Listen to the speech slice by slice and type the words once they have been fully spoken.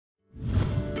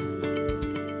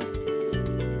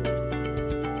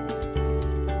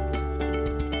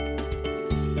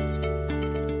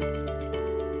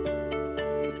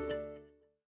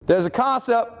there's a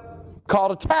concept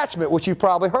called attachment, which you've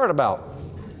probably heard about.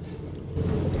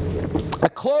 A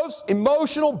close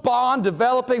emotional bond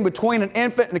developing between an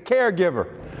infant and a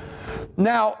caregiver.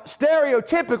 Now,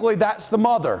 stereotypically, that's the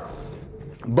mother.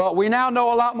 But we now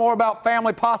know a lot more about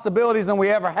family possibilities than we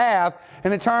ever have,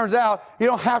 and it turns out you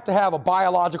don't have to have a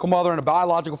biological mother and a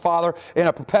biological father in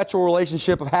a perpetual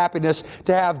relationship of happiness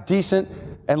to have decent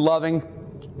and loving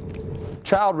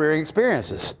child-rearing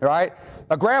experiences, right?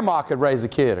 A grandma could raise a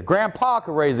kid, a grandpa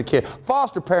could raise a kid,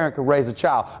 foster parent could raise a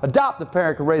child, adoptive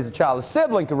parent could raise a child, a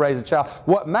sibling could raise a child.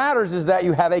 What matters is that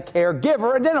you have a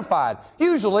caregiver identified.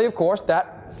 Usually, of course,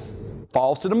 that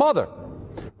falls to the mother,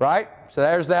 right? So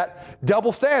there's that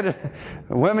double standard.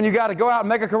 Women, you got to go out and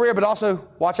make a career, but also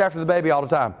watch after the baby all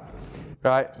the time,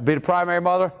 right? Be the primary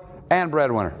mother and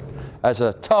breadwinner. That's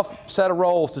a tough set of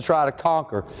roles to try to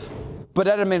conquer. But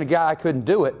that doesn't mean a guy couldn't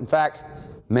do it. In fact,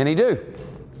 many do.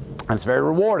 And it's very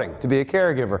rewarding to be a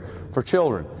caregiver for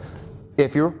children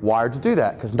if you're wired to do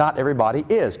that, because not everybody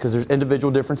is, because there's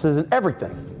individual differences in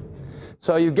everything.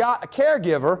 So you've got a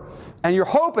caregiver, and you're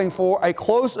hoping for a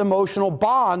close emotional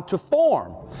bond to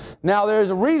form. Now, there's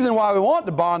a reason why we want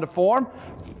the bond to form.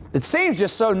 It seems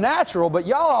just so natural, but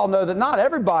y'all all know that not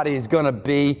everybody is going to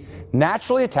be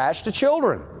naturally attached to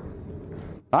children.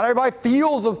 Not everybody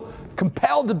feels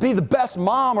compelled to be the best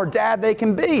mom or dad they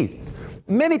can be.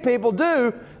 Many people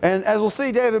do, and as we'll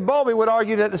see, David Bowlby would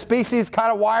argue that the species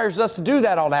kind of wires us to do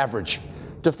that on average,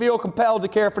 to feel compelled to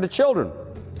care for the children.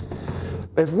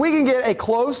 If we can get a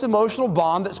close emotional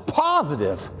bond that's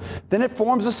positive, then it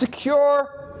forms a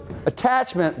secure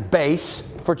attachment base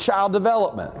for child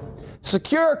development.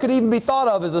 Secure could even be thought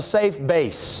of as a safe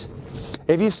base.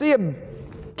 If you see a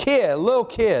kid, a little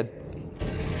kid,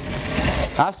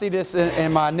 I see this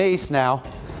in my niece now.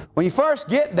 When you first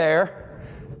get there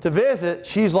to visit,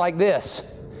 she's like this,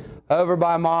 over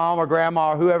by mom or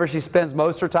grandma or whoever she spends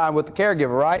most of her time with, the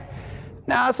caregiver, right?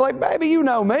 Now it's like, baby, you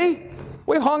know me.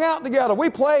 We hung out together. We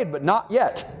played, but not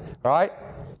yet, right?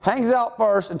 Hangs out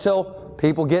first until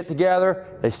people get together.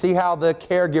 They see how the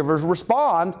caregivers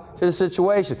respond to the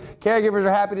situation. Caregivers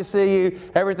are happy to see you.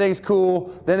 Everything's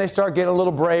cool. Then they start getting a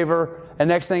little braver. And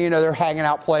next thing you know, they're hanging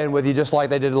out playing with you just like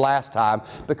they did last time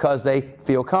because they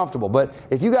feel comfortable. But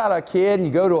if you got a kid and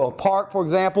you go to a park, for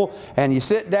example, and you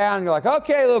sit down and you're like,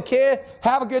 okay, little kid,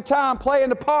 have a good time, play in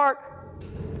the park.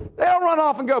 They don't run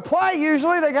off and go play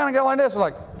usually. They kind of go like this. They're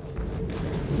like,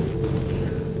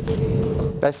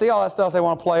 they see all that stuff they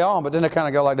want to play on, but then they kind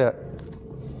of go like that.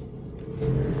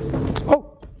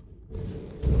 Oh,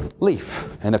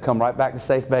 leaf. And they'll come right back to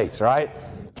safe base, right?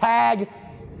 Tag.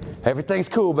 Everything's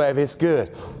cool, baby. It's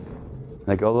good.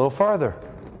 They go a little further,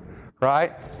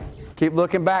 right? Keep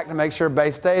looking back to make sure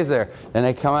base stays there. Then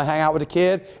they come and hang out with the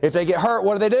kid. If they get hurt,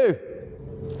 what do?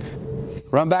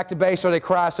 Run back to base or they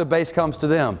cry so base comes to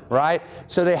them, right?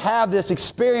 So they have this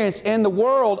experience in the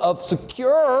world of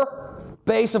secure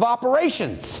base of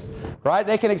operations, right?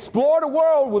 They can explore the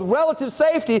world with relative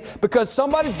safety because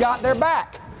somebody's got their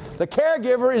back. The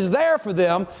caregiver is there for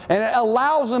them, and it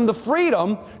allows them the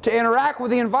freedom to interact with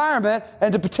the environment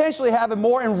and to potentially have a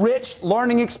more enriched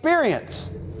learning experience.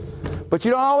 But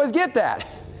you don't always get that.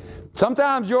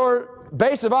 Sometimes your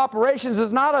base of operations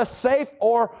is not a safe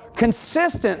or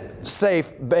consistent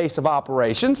safe base of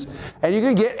operations, and you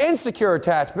can get insecure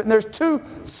attachment. And there's two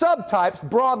subtypes,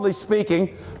 broadly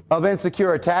speaking, of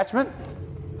insecure attachment,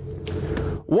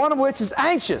 one of which is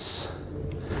anxious.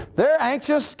 They're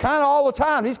anxious kind of all the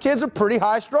time. These kids are pretty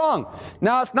high strung.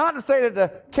 Now, it's not to say that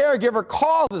the caregiver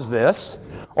causes this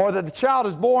or that the child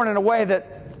is born in a way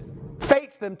that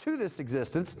fates them to this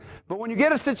existence, but when you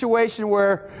get a situation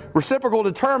where reciprocal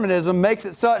determinism makes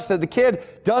it such that the kid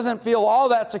doesn't feel all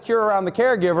that secure around the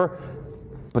caregiver,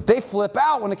 but they flip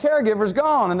out when the caregiver's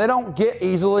gone and they don't get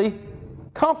easily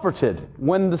comforted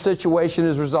when the situation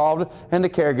is resolved and the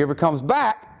caregiver comes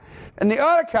back. And the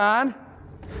other kind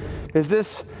is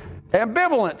this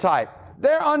ambivalent type.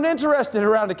 They're uninterested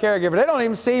around the caregiver. They don't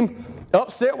even seem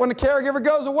upset when the caregiver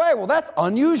goes away. Well, that's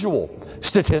unusual.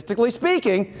 Statistically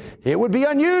speaking, it would be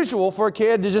unusual for a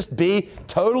kid to just be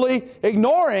totally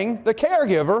ignoring the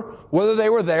caregiver, whether they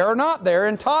were there or not there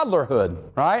in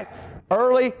toddlerhood, right?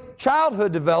 Early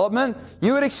childhood development,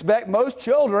 you would expect most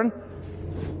children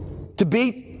to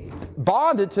be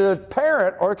bonded to a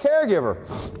parent or a caregiver.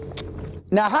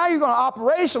 Now, how are you going to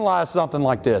operationalize something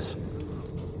like this?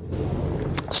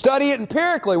 Study it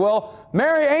empirically. Well,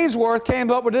 Mary Ainsworth came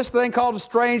up with this thing called a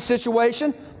strange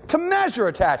situation to measure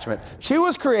attachment. She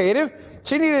was creative.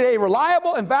 She needed a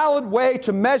reliable and valid way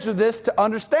to measure this to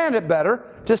understand it better,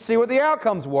 to see what the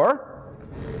outcomes were.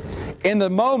 In the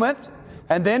moment,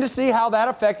 and then to see how that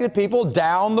affected people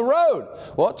down the road.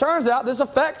 Well, it turns out this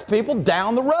affects people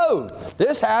down the road.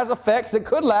 This has effects that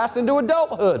could last into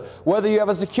adulthood, whether you have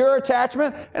a secure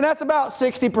attachment, and that's about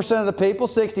 60% of the people,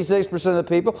 66% of the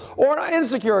people, or an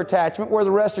insecure attachment where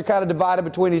the rest are kind of divided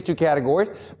between these two categories.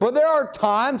 But there are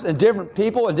times and different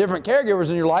people and different caregivers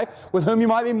in your life with whom you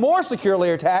might be more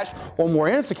securely attached or more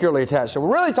insecurely attached. So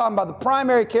we're really talking about the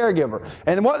primary caregiver.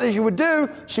 And what she would do,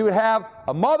 she would have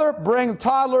a mother bring the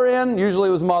toddler in, usually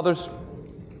it was mothers,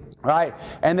 right?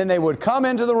 And then they would come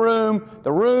into the room.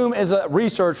 The room is a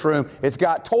research room. It's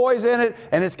got toys in it,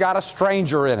 and it's got a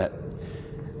stranger in it.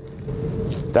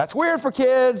 That's weird for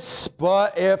kids,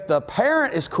 but if the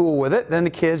parent is cool with it, then the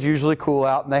kids usually cool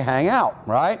out and they hang out,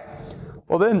 right?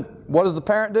 Well, then what does the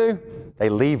parent do? They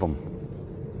leave them.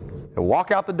 They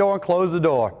walk out the door and close the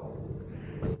door.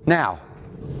 Now,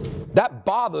 that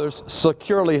bothers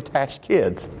securely attached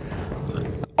kids.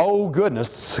 Oh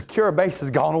goodness, secure base has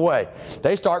gone away.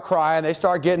 They start crying, they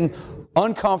start getting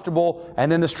uncomfortable,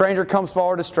 and then the stranger comes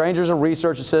forward. The stranger's a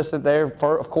research assistant. They're,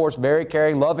 of course, very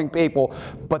caring, loving people,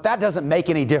 but that doesn't make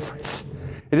any difference.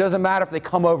 It doesn't matter if they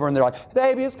come over and they're like,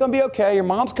 baby, it's going to be okay. Your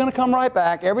mom's going to come right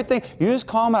back. Everything, you just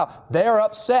calm out. They're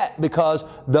upset because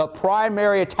the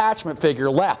primary attachment figure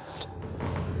left.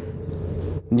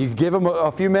 And you give them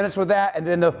a few minutes with that, and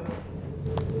then the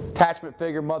attachment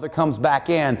figure mother comes back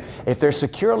in. If they're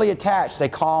securely attached, they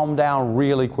calm down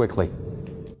really quickly,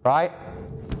 right?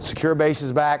 Secure base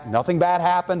is back. Nothing bad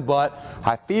happened, but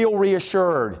I feel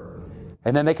reassured.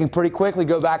 And then they can pretty quickly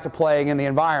go back to playing in the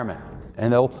environment,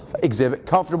 and they'll exhibit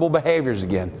comfortable behaviors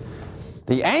again.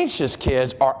 The anxious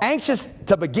kids are anxious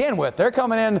to begin with. They're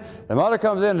coming in, the mother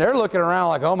comes in, they're looking around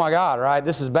like, oh my God, right,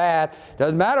 this is bad.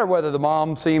 Doesn't matter whether the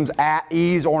mom seems at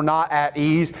ease or not at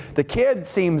ease. The kid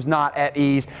seems not at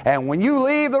ease. And when you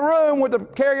leave the room, when the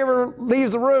caregiver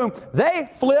leaves the room, they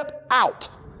flip out.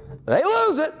 They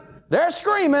lose it. They're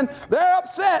screaming, they're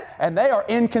upset, and they are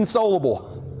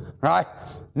inconsolable, right?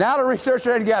 Now the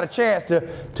researcher ain't got a chance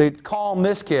to calm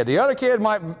this kid. The other kid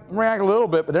might react a little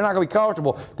bit, but they're not going to be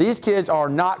comfortable. These kids are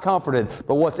not comforted.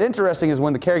 But what's interesting is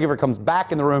when the caregiver comes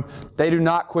back in the room, they do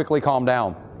not quickly calm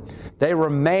down. They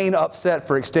remain upset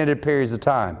for extended periods of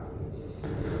time.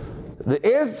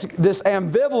 This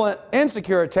ambivalent,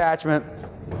 insecure attachment,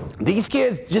 these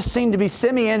kids just seem to be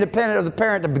semi-independent of the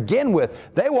parent to begin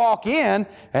with. They walk in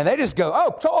and they just go,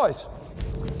 oh, toys.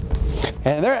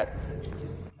 And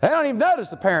they don't even notice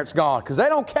the parent's gone because they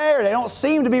don't care. They don't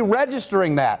seem to be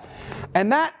registering that.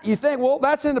 And that, you think, well,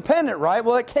 that's independent, right?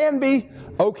 Well, it can be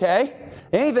okay.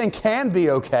 Anything can be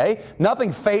okay.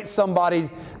 Nothing fates somebody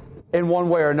in one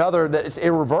way or another that is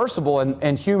irreversible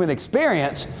in human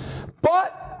experience.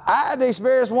 But I had the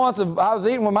experience once of I was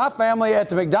eating with my family at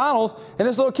the McDonald's, and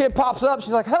this little kid pops up.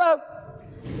 She's like, hello.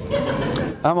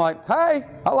 I'm like, hey,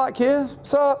 I like kids.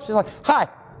 What's up? She's like, hi,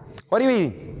 what are you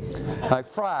eating? Like,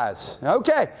 fries.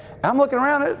 Okay. I'm looking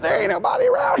around. There ain't nobody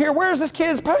around here. Where's this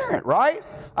kid's parent, right?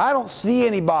 I don't see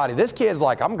anybody. This kid's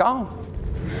like, I'm gone.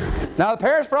 Now, the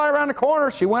parent's probably around the corner.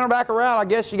 She went back around. I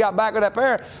guess she got back with that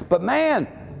parent. But, man,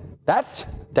 that's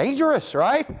dangerous,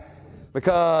 right?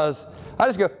 Because I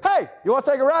just go, hey, you want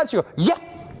to take a ride? She goes,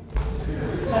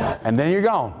 yeah. And then you're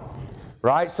gone,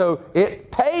 right? So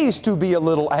it pays to be a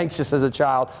little anxious as a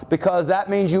child because that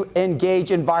means you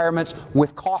engage environments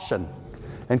with caution.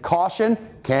 And caution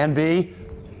can be,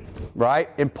 right,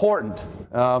 important.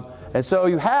 And so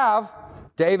you have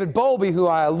David Bowlby, who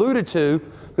I alluded to,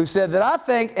 who said that I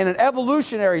think in an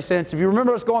evolutionary sense, if you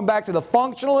remember us going back to the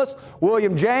functionalist,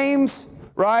 William James,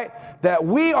 right, that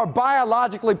we are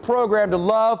biologically programmed to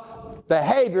love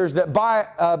behaviors that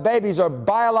babies are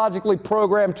biologically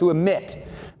programmed to emit.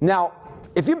 Now,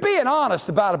 if you're being honest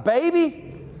about a baby,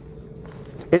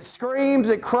 it screams,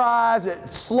 it cries, it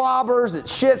slobbers, it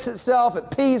shits itself, it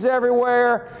pees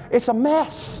everywhere. It's a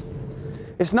mess.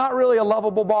 It's not really a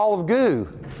lovable ball of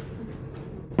goo.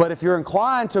 But if you're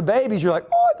inclined to babies, you're like,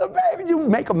 oh, it's a baby. Did you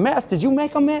make a mess? Did you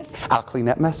make a mess? I'll clean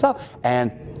that mess up.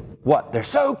 And what? They're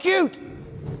so cute.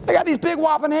 They got these big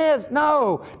whopping heads.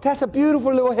 No, that's a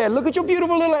beautiful little head. Look at your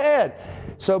beautiful little head.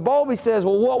 So Bowlby says,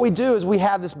 well, what we do is we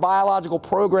have this biological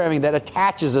programming that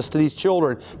attaches us to these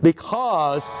children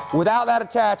because without that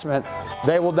attachment,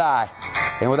 they will die.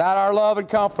 And without our love and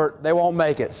comfort, they won't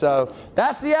make it. So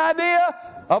that's the idea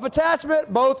of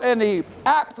attachment, both in the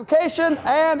application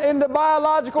and in the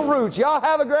biological roots. Y'all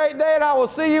have a great day, and I will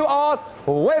see you on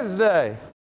Wednesday.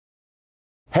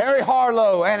 Harry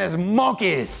Harlow and his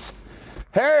monkeys.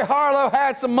 Harry Harlow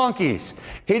had some monkeys.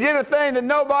 He did a thing that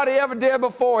nobody ever did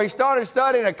before. He started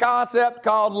studying a concept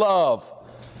called love.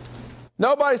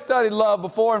 Nobody studied love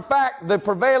before. In fact, the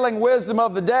prevailing wisdom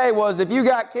of the day was if you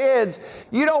got kids,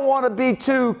 you don't want to be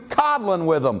too coddling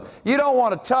with them. You don't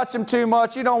want to touch them too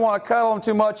much. You don't want to cuddle them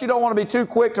too much. You don't want to be too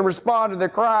quick to respond to their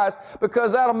cries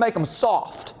because that'll make them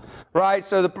soft, right?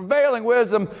 So the prevailing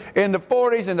wisdom in the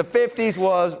 40s and the 50s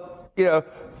was,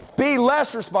 be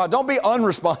less responsive. Don't be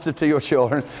unresponsive to your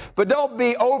children, but don't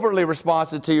be overly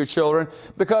responsive to your children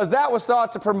because that was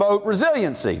thought to promote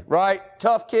resiliency, right?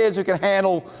 Tough kids who can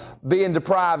handle being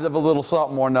deprived of a little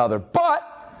something or another.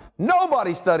 But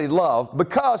nobody studied love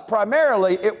because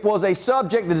primarily it was a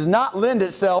subject that does not lend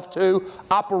itself to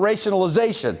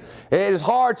operationalization. It is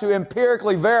hard to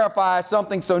empirically verify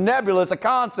something so nebulous a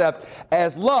concept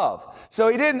as love. So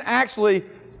he didn't actually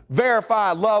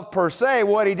verify love per se.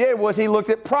 What he did was he looked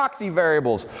at proxy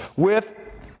variables with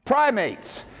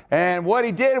primates. And what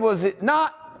he did was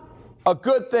not a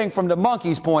good thing from the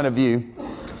monkey's point of view.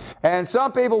 And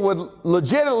some people would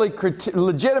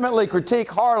legitimately critique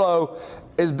Harlow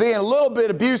as being a little bit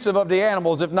abusive of the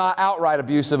animals, if not outright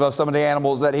abusive of some of the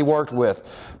animals that he worked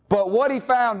with. But what he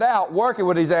found out working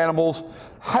with these animals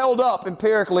held up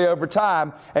empirically over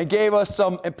time and gave us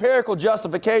some empirical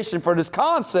justification for this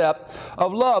concept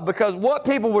of love. Because what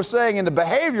people were saying in the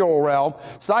behavioral realm,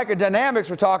 psychodynamics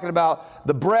were talking about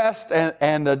the breast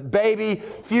and the baby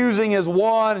fusing as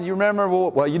one. And you remember,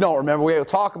 well, you don't remember, we'll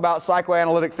talk about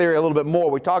psychoanalytic theory a little bit more.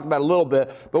 We talked about it a little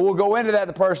bit, but we'll go into that in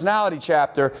the personality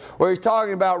chapter where he's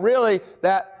talking about really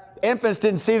that infants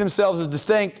didn't see themselves as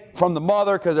distinct from the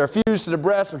mother because they're fused to the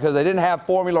breast because they didn't have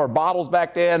formula or bottles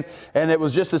back then. And it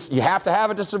was just this, you have to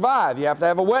have it to survive. You have to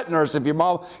have a wet nurse if your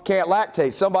mom can't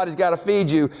lactate. Somebody's got to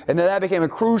feed you. And then that became a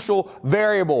crucial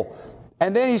variable.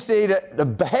 And then you see that the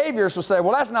behaviorists will say,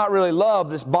 well, that's not really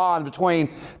love, this bond between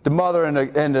the mother and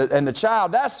the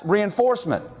child. That's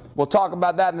reinforcement. We'll talk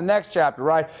about that in the next chapter,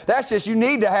 right? That's just you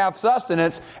need to have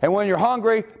sustenance, and when you're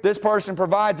hungry, this person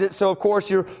provides it, so of course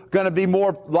you're going to be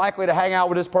more likely to hang out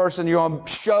with this person. You're going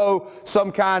to show some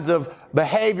kinds of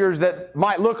behaviors that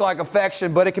might look like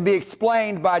affection, but it can be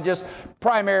explained by just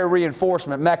primary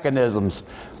reinforcement mechanisms.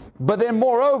 But then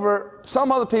moreover,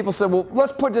 some other people said, well,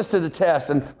 let's put this to the test,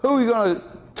 and who are you going to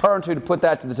turn to put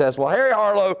that to the test? Well, Harry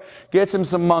Harlow gets him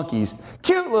some monkeys.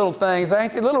 Cute little things,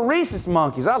 ain't they? Little rhesus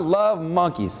monkeys. I love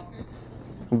monkeys.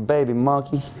 Baby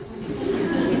monkey.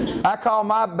 I call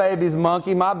my babies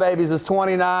monkey. My babies is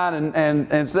 29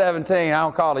 and 17. I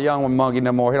don't call the young one monkey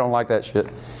no more. He don't like that shit.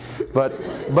 But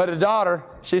the daughter,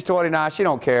 she's 29. She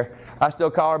don't care. I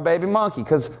still call her baby monkey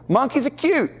because monkeys are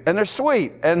cute and they're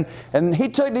sweet. And he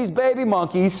took these baby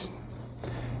monkeys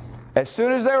as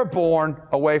soon as they were born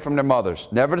away from their mothers,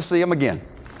 never to see them again,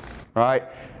 right?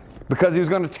 Because he was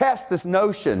going to test this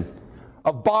notion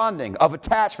of bonding, of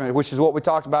attachment, which is what we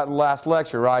talked about in the last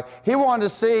lecture, right? He wanted to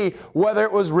see whether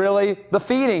it was really the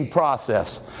feeding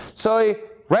process. So he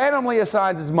randomly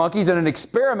assigns his monkeys in an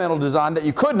experimental design that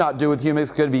you could not do with humans,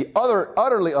 could be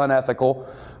utterly unethical,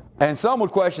 and some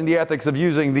would question the ethics of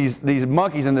using these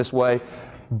monkeys in this way.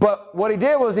 But what he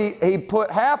did was he put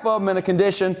half of them in a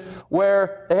condition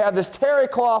where they have this terry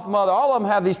cloth mother. All of them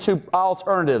have these two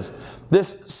alternatives.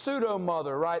 This pseudo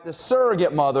mother, right, this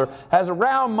surrogate mother, has a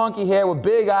round monkey head with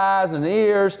big eyes and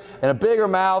ears and a bigger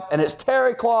mouth, and it's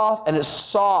terry cloth and it's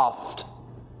soft.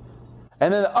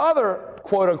 And then the other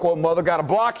quote-unquote mother got a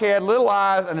blockhead, little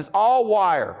eyes, and it's all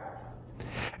wire.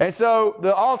 And so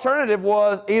the alternative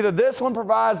was either this one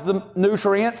provides the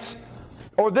nutrients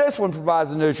or this one provides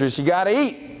the nutrients. You got to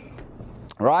eat,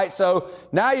 right? So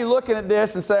now you're looking at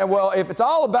this and saying, well, if it's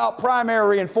all about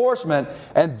primary reinforcement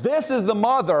and this is the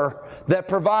mother that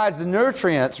provides the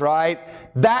nutrients, right,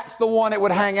 that's the one it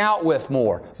would hang out with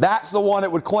more. That's the one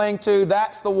it would cling to.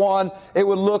 That's the one it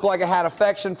would look like it had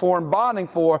affection for and bonding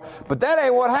for. But that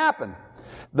ain't what happened.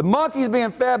 The monkeys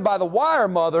being fed by the wire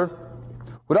mother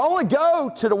would only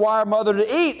go to the wire mother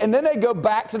to eat, and then they'd go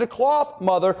back to the cloth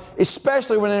mother,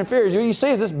 especially when it interferes. What you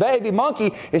see is this baby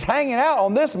monkey is hanging out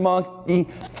on this monkey,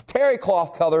 terry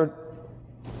cloth colored,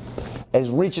 and is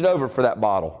reaching over for that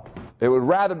bottle. It would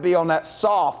rather be on that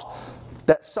soft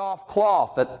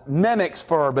cloth that mimics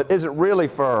fur but isn't really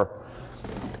fur.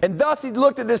 And thus he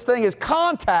looked at this thing as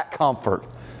contact comfort.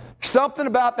 Something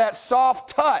about that soft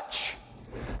touch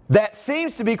that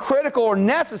seems to be critical or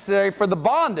necessary for the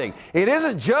bonding. It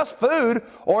isn't just food,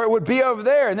 or it would be over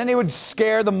there. And then he would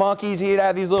scare the monkeys. He'd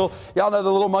have these little, y'all know the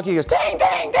little monkey goes, dang,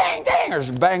 dang, dang, dang, or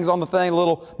bangs on the thing, a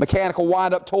little mechanical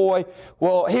wind-up toy.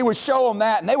 Well, he would show them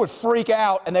that, and they would freak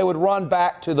out, and they would run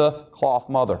back to the cloth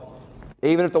mother,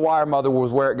 even if the wire mother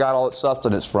was where it got all its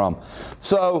sustenance from.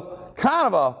 So kind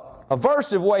of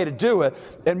aversive way to do it.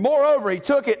 And moreover, he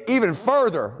took it even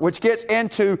further, which gets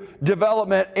into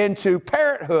development, into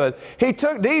parenthood. He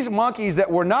took these monkeys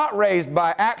that were not raised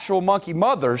by actual monkey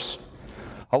mothers,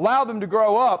 allowed them to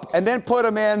grow up, and then put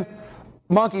them in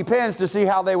monkey pens to see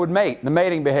how they would mate, the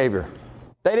mating behavior.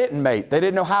 They didn't mate. They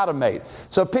didn't know how to mate.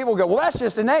 So people go, well, that's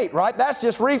just innate, right? That's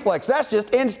just reflex. That's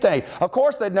just instinct. Of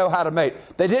course they'd know how to mate.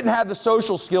 They didn't have the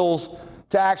social skills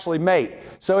to actually mate.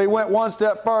 So he went one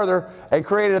step further and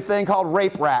created a thing called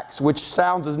rape racks, which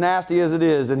sounds as nasty as it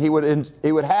is. And he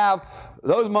would have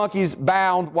those monkeys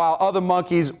bound while other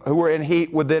monkeys who were in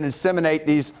heat would then inseminate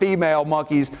these female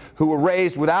monkeys who were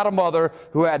raised without a mother,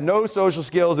 who had no social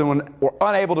skills and were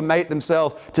unable to mate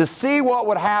themselves, to see what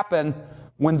would happen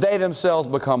when they themselves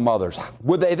become mothers.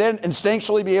 Would they then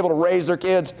instinctually be able to raise their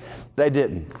kids? They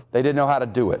didn't. They didn't know how to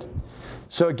do it.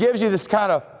 So it gives you this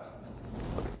kind of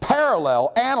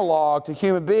parallel, analog to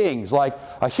human beings. Like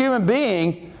a human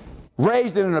being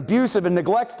raised in an abusive and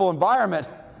neglectful environment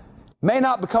may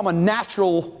not become a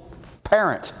natural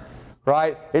parent,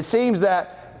 right? It seems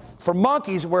that for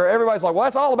monkeys, where everybody's like, well,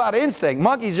 that's all about instinct.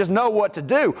 Monkeys just know what to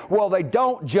do. Well, they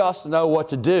don't just know what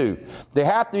to do. They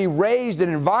have to be raised in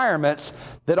environments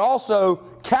that also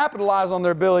capitalize on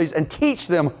their abilities and teach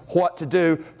them what to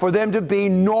do for them to be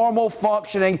normal,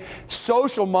 functioning,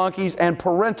 social monkeys and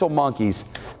parental monkeys.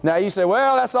 Now you say,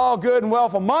 well, that's all good and well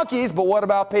for monkeys, but what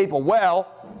about people? Well,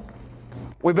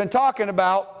 we've been talking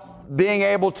about being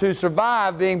able to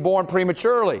survive being born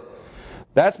prematurely.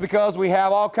 That's because we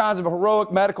have all kinds of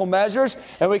heroic medical measures,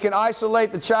 and we can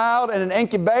isolate the child in an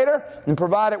incubator and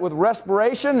provide it with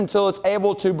respiration until it's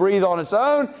able to breathe on its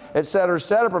own, et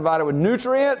cetera, provide it with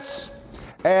nutrients.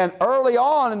 And early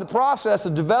on in the process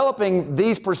of developing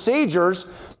these procedures,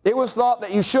 it was thought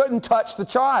that you shouldn't touch the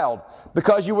child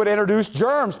because you would introduce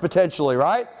germs potentially,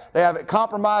 right? They have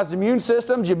compromised immune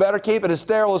systems. You better keep it as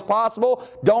sterile as possible.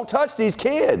 Don't touch these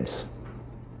kids.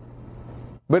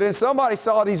 But then somebody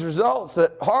saw these results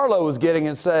that Harlow was getting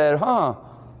and said,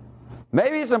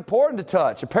 maybe it's important to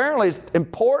touch. Apparently it's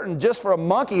important just for a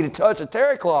monkey to touch a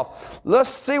terry cloth. Let's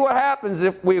see what happens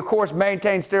if we, of course,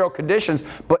 maintain sterile conditions,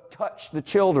 but touch the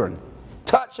children.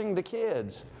 Touching the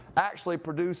kids actually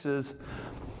produces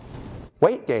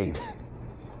weight gain.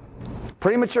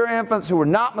 Premature infants who were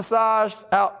not massaged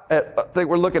out at, I think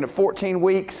we're looking at 14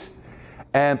 weeks,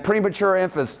 and premature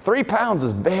infants, 3 pounds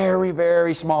is very,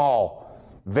 very small.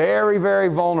 Very, very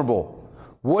vulnerable.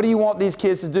 What do you want these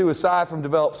kids to do aside from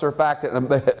develop surfactant and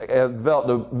develop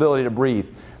the ability to breathe?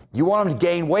 You want them to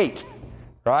gain weight,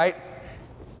 right?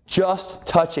 Just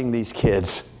touching these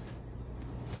kids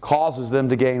causes them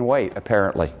to gain weight,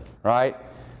 apparently, right?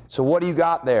 So what do you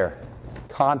got there?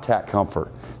 Contact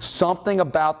comfort. Something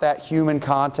about that human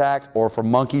contact, or for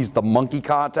monkeys, the monkey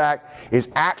contact, is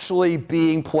actually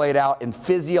being played out in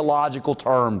physiological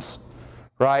terms,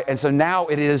 right? And so now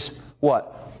it is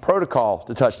what? Protocol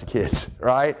to touch the kids,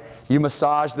 right? You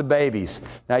massage the babies.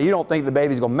 Now, you don't think the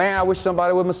babies go, man, I wish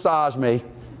somebody would massage me.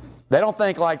 They don't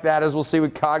think like that, as we'll see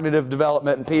with cognitive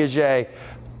development and Piaget.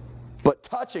 But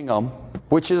touching them,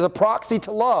 which is a proxy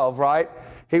to love, right?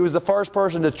 He was the first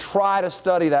person to try to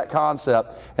study that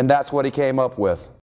concept, and that's what he came up with.